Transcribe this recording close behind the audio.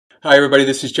Hi everybody,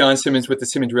 this is John Simmonds with the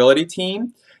Simmonds Realty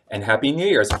team, and Happy New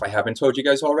Year's if I haven't told you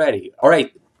guys already. All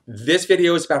right, this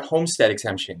video is about homestead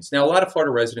exemptions. Now a lot of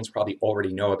Florida residents probably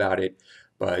already know about it,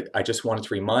 but I just wanted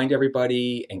to remind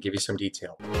everybody and give you some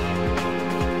detail.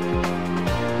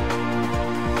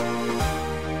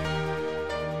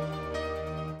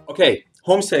 Okay,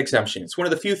 homestead exemption. It's one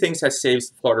of the few things that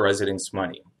saves Florida residents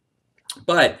money.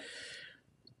 But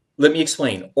let me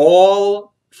explain.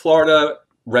 All Florida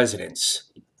residents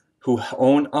who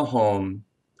own a home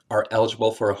are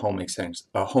eligible for a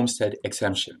homestead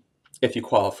exemption if you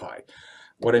qualify.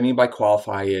 What I mean by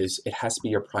qualify is it has to be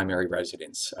your primary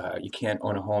residence. You can't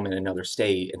own a home in another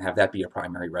state and have that be your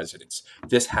primary residence.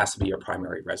 This has to be your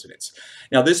primary residence.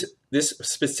 Now this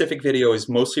specific video is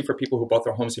mostly for people who bought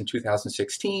their homes in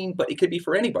 2016, but it could be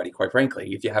for anybody, quite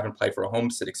frankly, if you haven't applied for a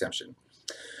homestead exemption.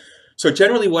 So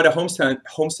generally what a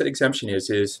homestead exemption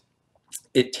is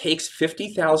it takes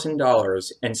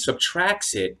 $50,000 and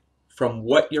subtracts it from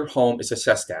what your home is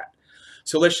assessed at.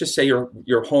 So let's just say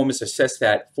your home is assessed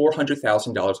at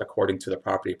 $400,000 according to the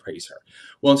property appraiser.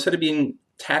 Well, instead of being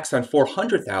taxed on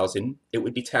 $400,000, it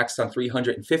would be taxed on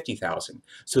 $350,000.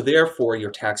 So therefore,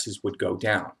 your taxes would go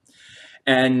down.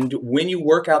 And when you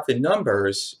work out the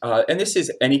numbers, and this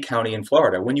is any county in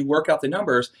Florida, when you work out the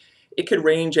numbers, it could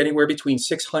range anywhere between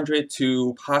 $600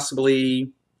 to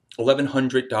possibly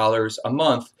 $1,100 a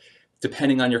month,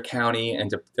 depending on your county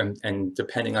and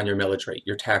depending on your millage rate,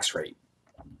 your tax rate.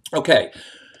 Okay,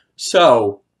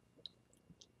 so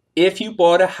if you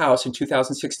bought a house in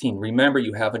 2016, remember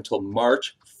you have until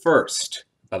March 1st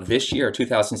of this year,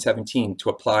 2017, to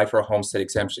apply for a homestead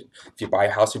exemption. If you buy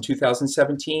a house in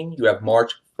 2017, you have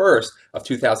March 1st of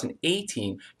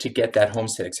 2018 to get that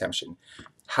homestead exemption.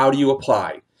 How do you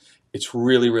apply? It's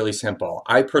really, really simple.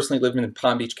 I personally live in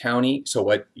Palm Beach County, so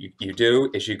what you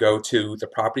do is you go to the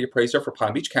property appraiser for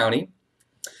Palm Beach County.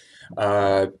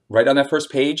 Right on that first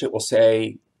page, it will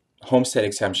say homestead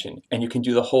exemption, and you can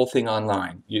do the whole thing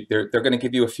online. They're going to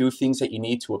give you a few things that you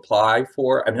need to apply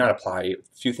for. I mean, not apply, a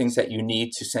few things that you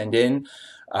need to send in,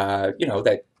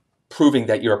 that proving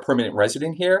that you're a permanent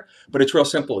resident here. But it's real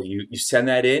simple. You send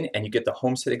that in, and you get the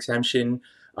homestead exemption.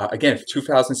 Again, for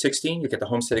 2016, you get the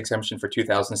homestead exemption for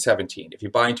 2017. If you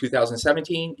buy in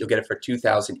 2017, you'll get it for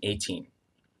 2018.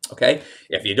 Okay?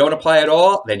 If you don't apply at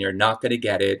all, then you're not going to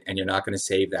get it, and you're not going to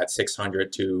save that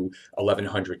 $600 to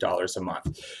 $1,100 a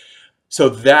month. So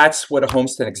that's what a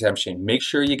homestead exemption. Make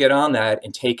sure you get on that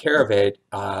and take care of it.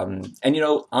 And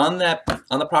on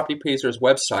the property appraiser's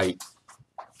website,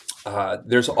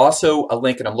 there's also a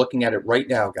link, and I'm looking at it right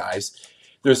now, guys.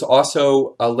 There's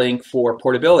also a link for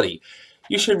portability.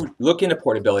 You should look into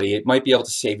portability. It might be able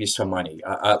to save you some money.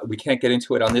 We can't get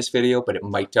into it on this video, but it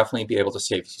might definitely be able to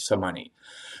save you some money.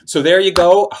 So there you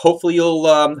go. Hopefully you'll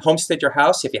homestead your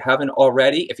house if you haven't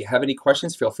already. If you have any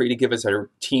questions, feel free to give us our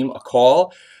team a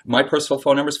call. My personal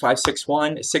phone number is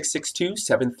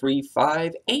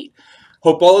 561-662-7358.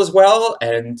 Hope all is well,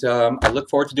 and I look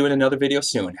forward to doing another video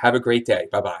soon. Have a great day.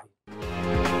 Bye-bye.